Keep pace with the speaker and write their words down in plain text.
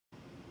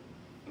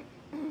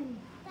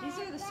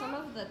some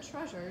of the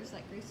treasures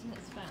that Grayson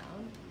has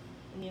found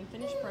in the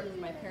unfinished part of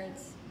my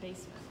parents'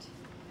 basement.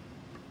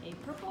 A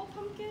purple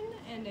pumpkin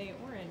and a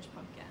orange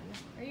pumpkin.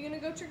 Are you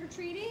gonna go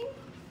trick-or-treating?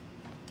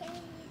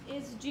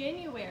 It's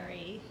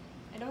January.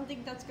 I don't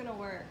think that's gonna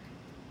work.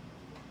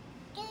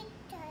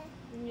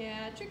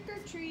 Yeah,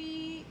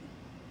 trick-or-treat.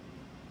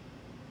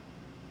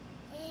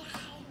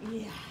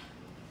 Yeah.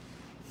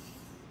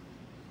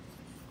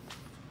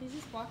 He's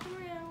just walking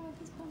around with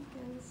his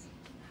pumpkins.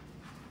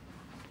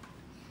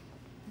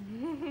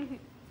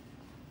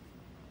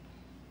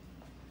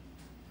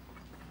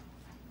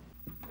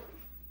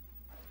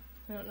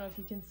 I don't know if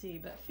you can see,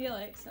 but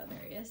Felix, oh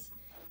there he is.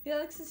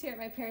 Felix is here at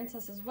my parents'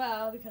 house as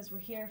well because we're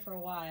here for a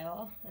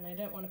while and I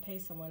didn't want to pay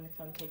someone to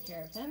come take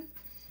care of him.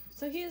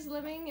 So he is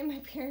living in my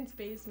parents'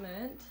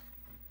 basement.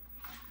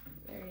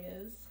 There he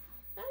is.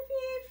 Hi,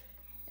 Beef!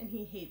 And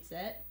he hates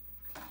it.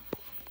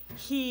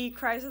 He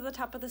cries at the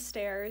top of the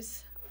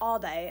stairs all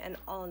day and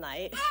all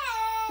night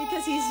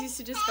because he's used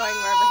to just going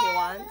wherever he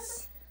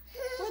wants.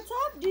 What's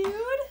up, dude?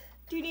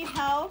 Do you need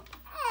help?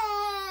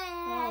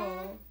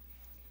 Oh.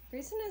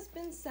 Grayson has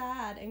been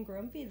sad and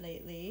grumpy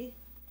lately.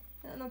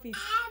 I don't know if he's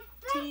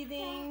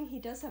teething. He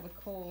does have a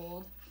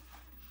cold.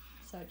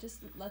 So it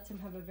just lets him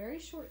have a very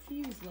short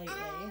fuse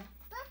lately.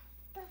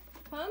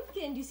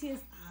 Pumpkin, do you see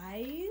his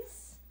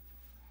eyes?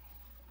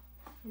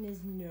 And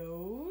his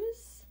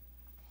nose?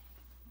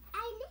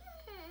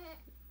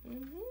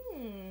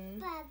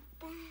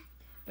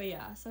 But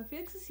yeah, so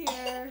Felix is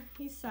here.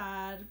 He's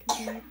sad because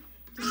he just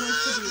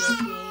wants to be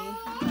with me.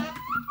 But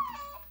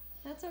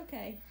that's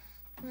okay.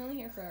 We're only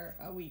here for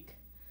a week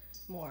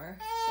more,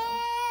 so.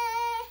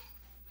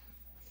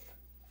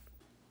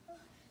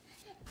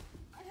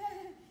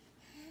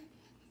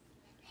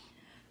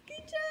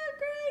 Good job,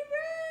 Gray,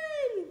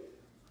 run!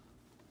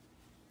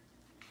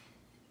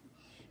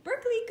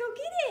 Berkeley, go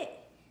get it!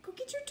 Go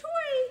get your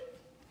toy!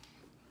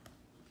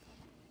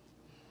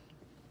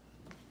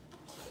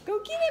 Go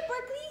get it,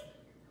 Berkeley!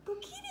 Go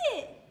get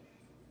it!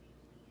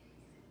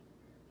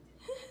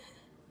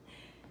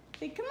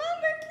 Say, come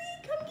on, Berkeley,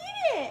 come get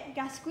it! You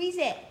gotta squeeze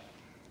it.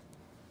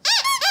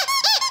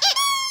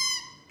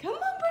 Come on,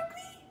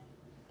 Berkeley,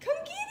 come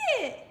get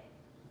it!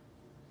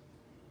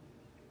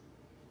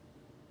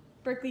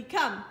 Berkeley,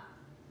 come.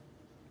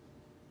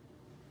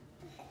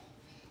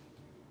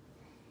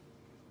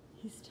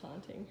 He's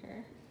taunting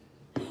her.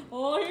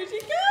 Oh, here she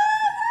goes!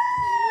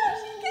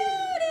 She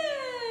got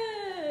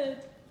it!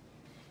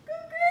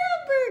 Good girl,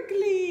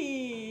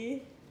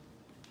 Berkeley!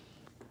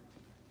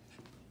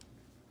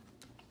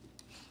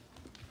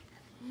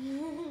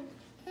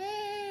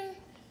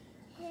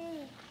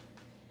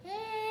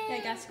 Yeah, I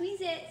gotta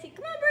squeeze it. Say,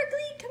 come on,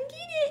 Berkeley, come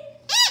get it.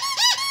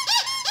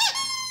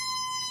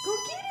 Go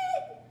get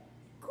it.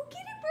 Go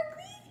get it,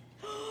 Berkeley.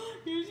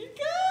 Here she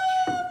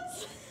comes.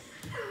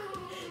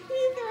 He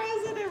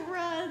throws it and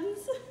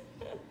runs.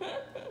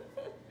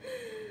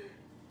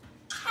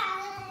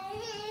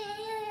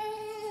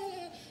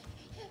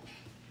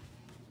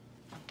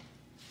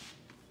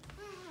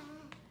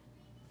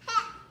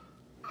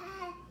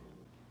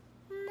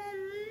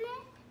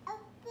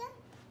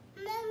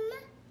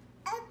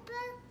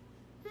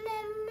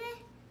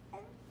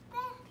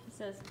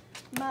 Says,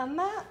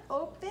 Mama,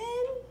 open?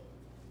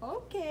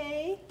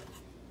 Okay.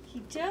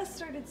 He just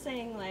started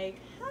saying like,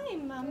 hi,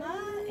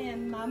 Mama,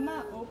 and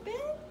Mama, open?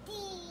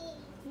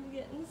 He's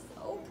getting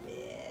so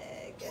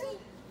big.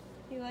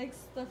 He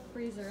likes the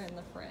freezer and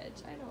the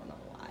fridge. I don't know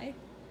why.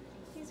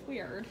 He's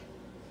weird.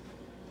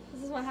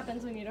 This is what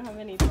happens when you don't have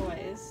any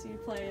toys. You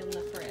play in the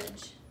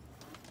fridge.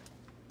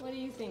 What do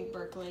you think,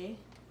 Berkeley?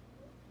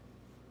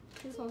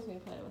 He just wants me to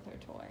play with her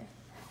toy.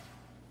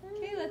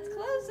 Okay, let's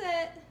close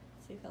it.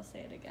 See if he'll say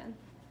it again.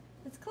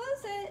 Let's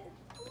close it.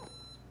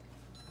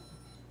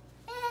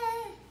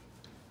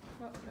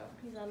 Oh, no,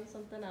 he's on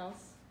something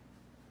else.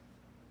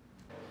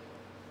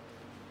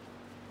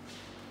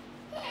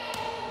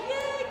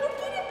 Yay, go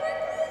get it,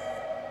 Berkeley!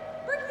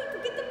 Berkeley, go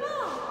get the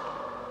ball.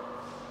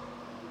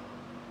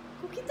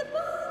 Go get the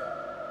ball.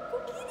 Go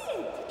get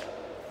it.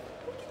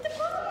 Go get the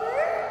ball,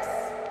 Berks.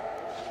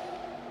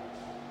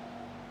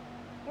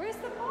 Where's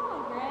the ball,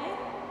 Gray?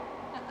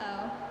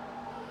 Uh-oh.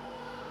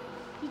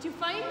 Did you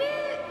find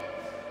it?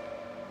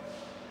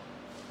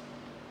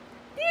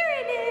 There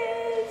it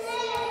is!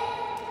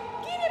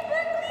 Get it,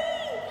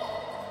 Berkeley!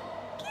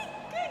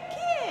 Good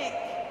kick!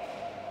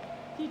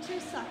 Future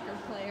soccer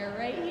player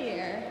right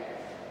here.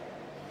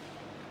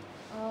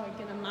 Oh, you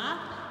gonna mop?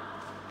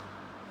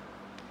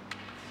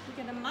 You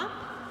gonna mop?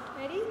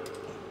 Ready?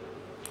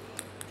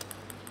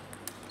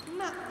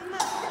 Mop,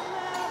 mop,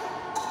 mop.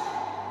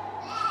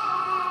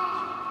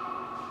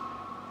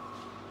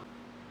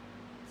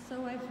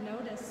 So I've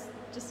noticed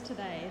just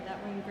today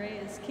that when Gray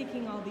is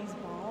kicking all these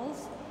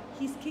balls,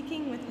 he's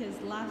kicking with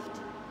his left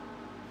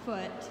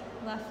foot,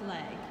 left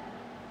leg.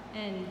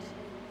 And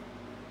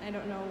I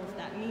don't know if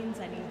that means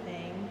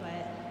anything,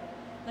 but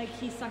like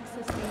he sucks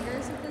his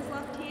fingers with his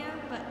left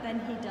hand, but then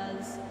he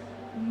does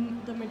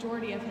the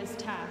majority of his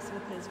tasks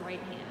with his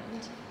right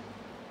hand.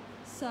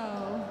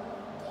 So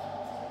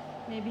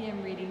maybe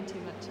I'm reading too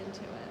much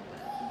into it,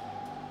 but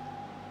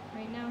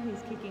Right now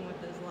he's kicking with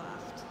his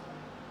left,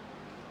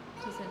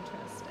 which is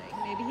interesting.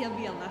 Maybe he'll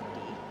be a lefty.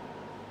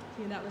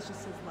 See, that was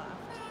just his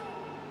left.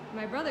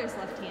 My brother's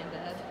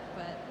left-handed,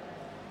 but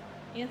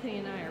Anthony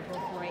and I are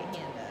both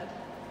right-handed.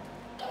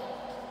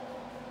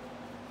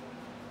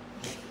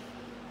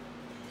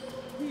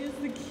 He is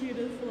the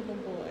cutest little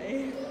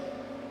boy.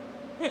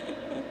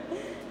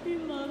 He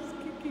loves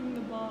kicking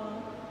the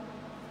ball.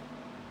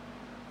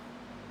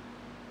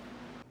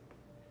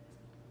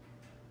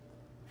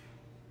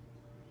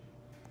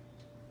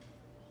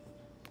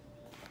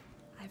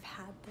 I've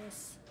had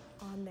this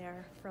on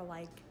there for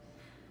like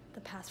the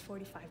past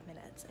 45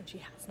 minutes and she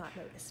has not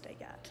noticed it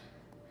yet.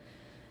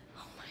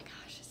 Oh my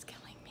gosh, it's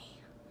killing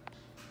me.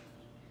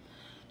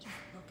 Just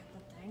look at the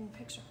dang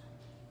picture.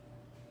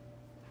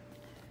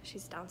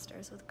 She's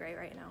downstairs with Gray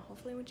right now.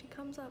 Hopefully when she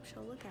comes up,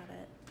 she'll look at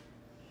it.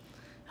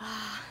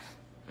 Ah,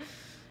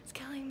 it's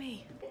killing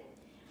me.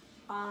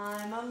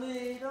 I'm a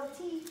little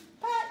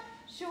teapot,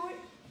 short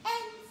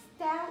and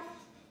stout.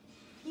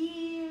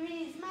 Here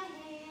is my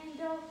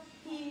handle,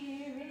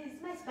 here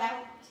is my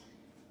spout.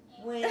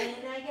 When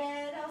I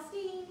get all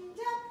steamed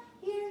up,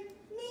 hear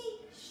me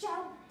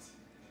shout.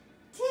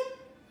 Tip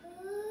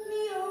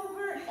me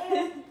over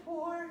and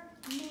pour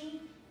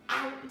me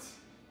out.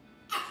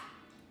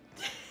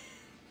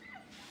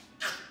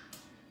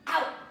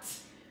 Out.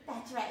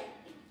 That's right.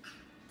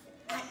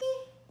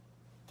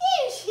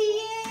 There she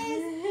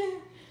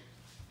is.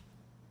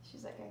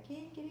 She's like, I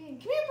can't get in.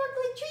 Come here,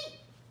 Brooklyn, treat.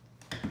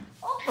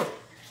 Oh.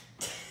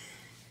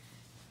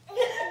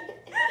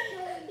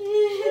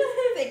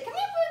 Say, come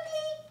here,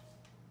 Brooklyn.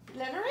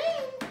 Let her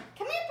in.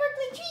 Come here,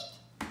 Brooklyn, treat.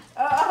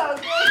 Oh,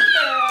 good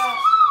girl.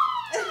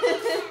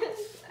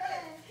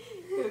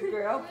 Good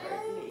girl,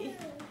 Berkeley.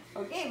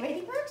 Okay,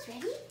 ready, Brooks?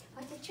 Ready?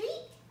 What's a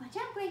treat? Watch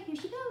out, Gray. Here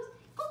she goes.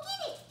 Go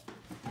get it.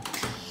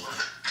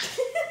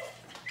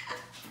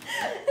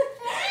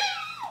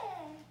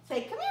 Say,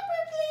 come here,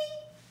 Berkeley.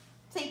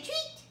 Say,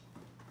 treat.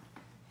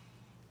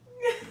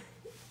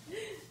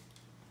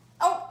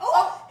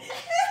 Oh.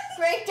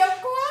 Gray,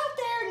 don't go out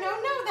there. No,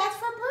 that's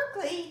for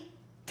Berkeley.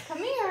 Come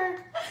here.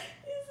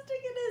 He's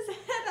sticking his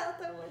head out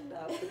the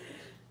window.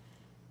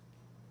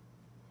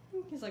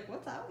 He's like,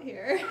 what's out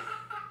here?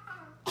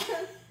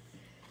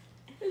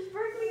 There's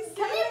Berkeley's.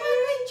 Come here,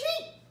 Berkeley,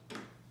 treat.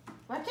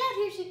 Watch out,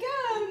 here she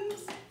comes.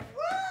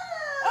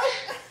 Oh.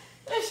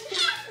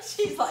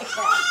 She's like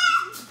that.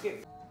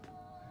 Good.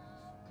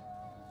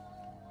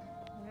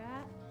 We're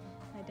at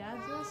my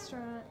dad's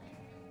restaurant.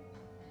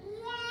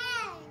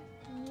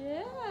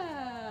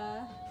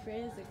 Yeah.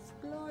 Freya's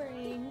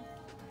exploring.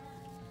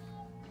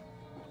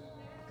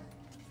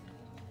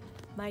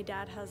 My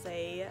dad has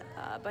a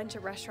bunch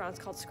of restaurants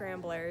called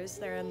Scramblers.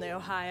 They're in the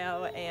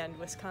Ohio and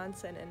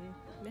Wisconsin and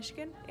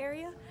Michigan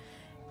area.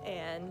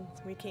 And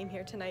we came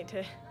here tonight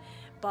to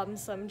bum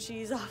some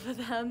cheese off of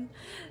them.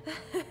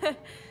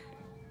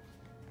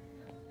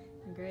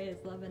 Gray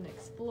is loving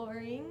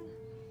exploring.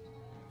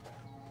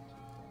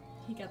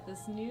 He got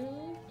this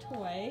new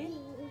toy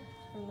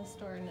from the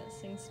store and it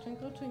sings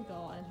Twinkle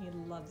Twinkle and he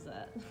loves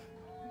it.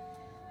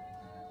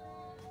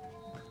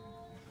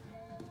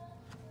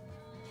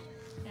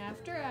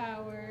 After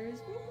hours.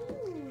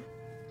 Woohoo!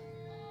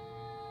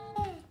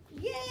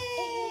 Yay!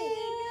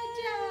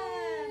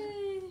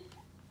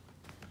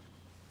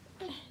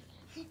 Good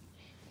job!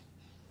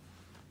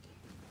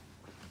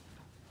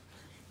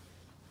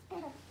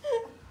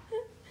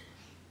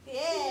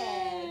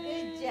 Yeah,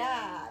 good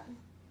job.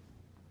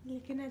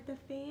 Looking at the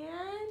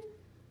fan?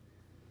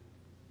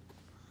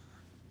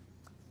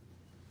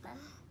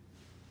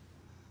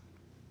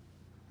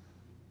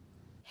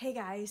 Hey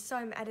guys, so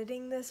I'm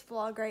editing this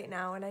vlog right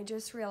now and I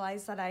just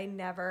realized that I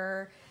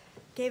never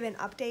gave an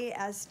update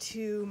as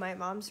to my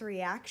mom's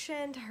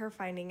reaction to her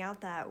finding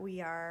out that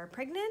we are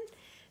pregnant.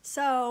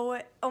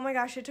 So, oh my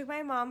gosh, it took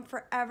my mom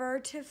forever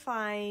to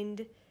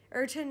find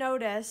or to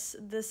notice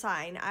the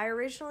sign. I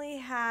originally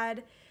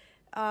had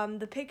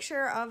the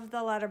picture of the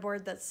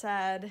letterboard that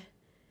said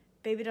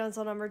baby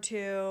Denzel number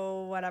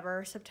 2,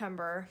 whatever,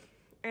 September.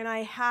 And I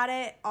had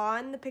it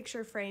on the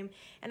picture frame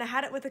and I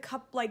had it with a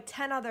couple, like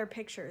 10 other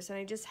pictures, and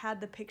I just had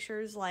the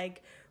pictures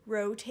like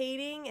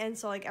rotating, and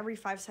so like every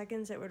 5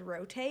 seconds it would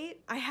rotate.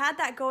 I had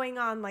that going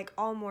on like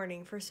all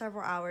morning for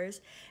several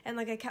hours, and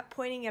like I kept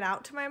pointing it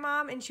out to my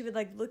mom and she would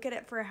like look at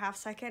it for a half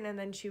second and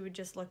then she would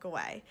just look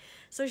away.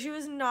 So she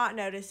was not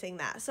noticing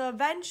that. So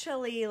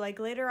eventually, like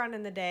later on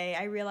in the day,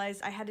 I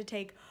realized I had to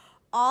take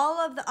all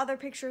of the other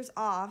pictures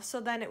off,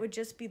 so then it would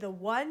just be the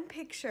one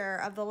picture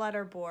of the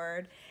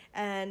letterboard,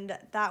 and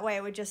that way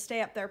it would just stay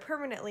up there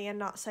permanently and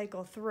not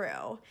cycle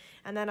through.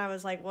 And then I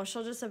was like, well,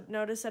 she'll just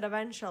notice it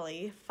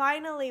eventually.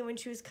 Finally, when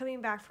she was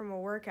coming back from a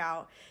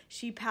workout,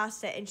 she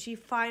passed it and she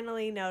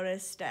finally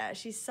noticed it.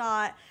 She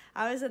saw it.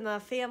 I was in the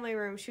family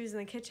room, she was in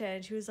the kitchen,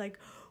 and she was like,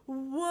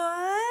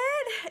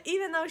 what?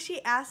 Even though she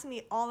asked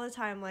me all the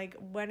time, like,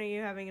 when are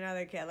you having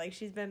another kid? Like,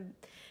 she's been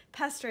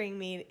pestering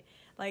me,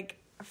 like,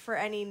 for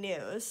any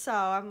news. So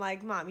I'm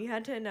like, Mom, you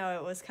had to know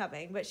it was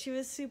coming. But she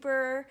was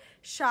super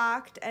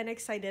shocked and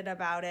excited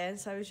about it.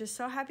 So I was just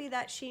so happy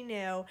that she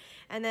knew.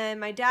 And then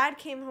my dad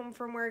came home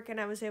from work and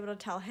I was able to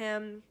tell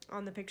him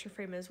on the picture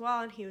frame as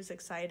well, and he was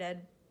excited.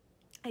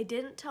 I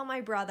didn't tell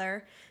my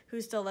brother, who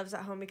still lives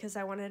at home, because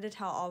I wanted to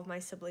tell all of my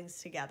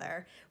siblings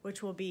together,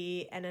 which will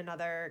be in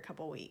another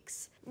couple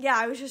weeks. Yeah,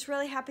 I was just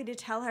really happy to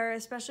tell her,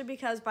 especially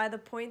because by the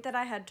point that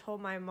I had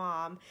told my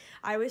mom,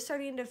 I was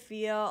starting to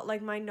feel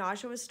like my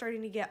nausea was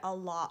starting to get a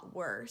lot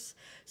worse.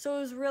 So it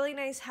was really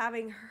nice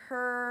having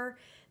her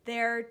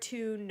there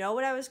to know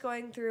what I was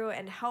going through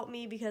and help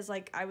me, because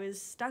like I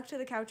was stuck to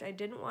the couch. I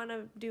didn't want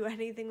to do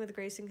anything with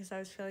Grayson because I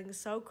was feeling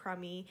so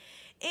crummy.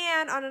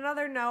 And on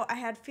another note, I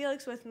had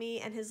Felix with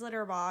me and his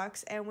litter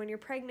box, and when you're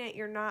pregnant,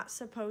 you're not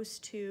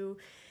supposed to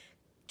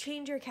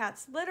change your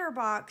cat's litter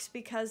box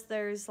because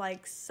there's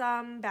like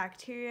some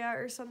bacteria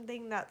or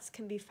something that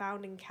can be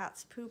found in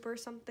cat's poop or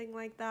something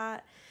like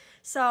that.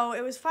 So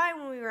it was fine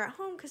when we were at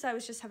home because I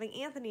was just having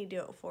Anthony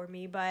do it for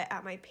me, but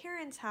at my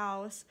parents'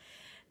 house,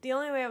 the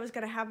only way I was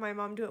going to have my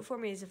mom do it for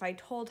me is if I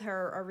told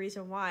her a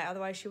reason why.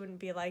 Otherwise, she wouldn't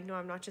be like, no,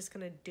 I'm not just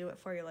going to do it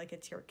for you like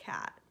it's your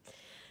cat.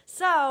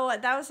 So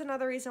that was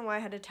another reason why I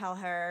had to tell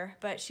her.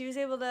 But she was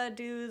able to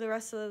do the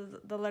rest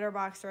of the litter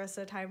box the rest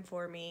of the time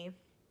for me.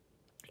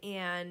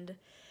 And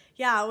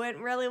yeah, it went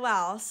really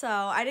well. So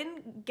I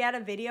didn't get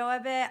a video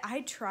of it. I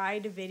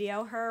tried to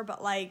video her,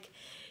 but like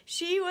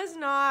she was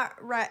not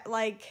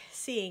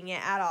seeing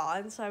it at all.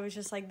 And so I was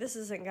just like, this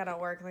isn't gonna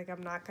work. Like,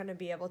 I'm not gonna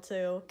be able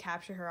to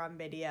capture her on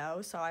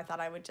video. So I thought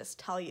I would just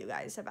tell you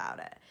guys about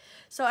it.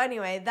 So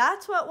anyway,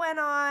 that's what went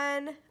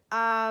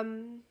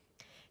on.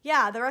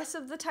 Yeah, the rest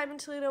of the time in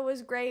Toledo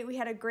was great. We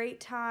had a great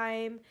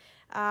time.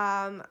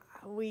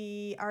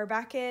 We are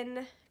back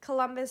in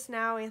Columbus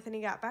now.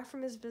 Anthony got back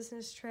from his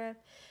business trip.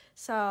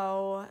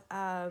 So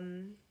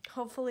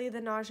hopefully the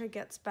nausea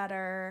gets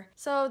better.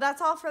 So that's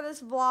all for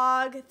this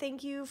vlog.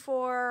 Thank you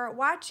for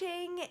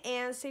watching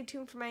and stay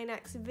tuned for my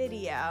next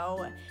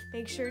video.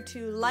 Make sure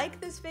to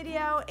like this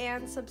video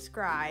and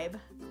subscribe.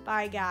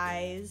 Bye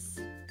guys.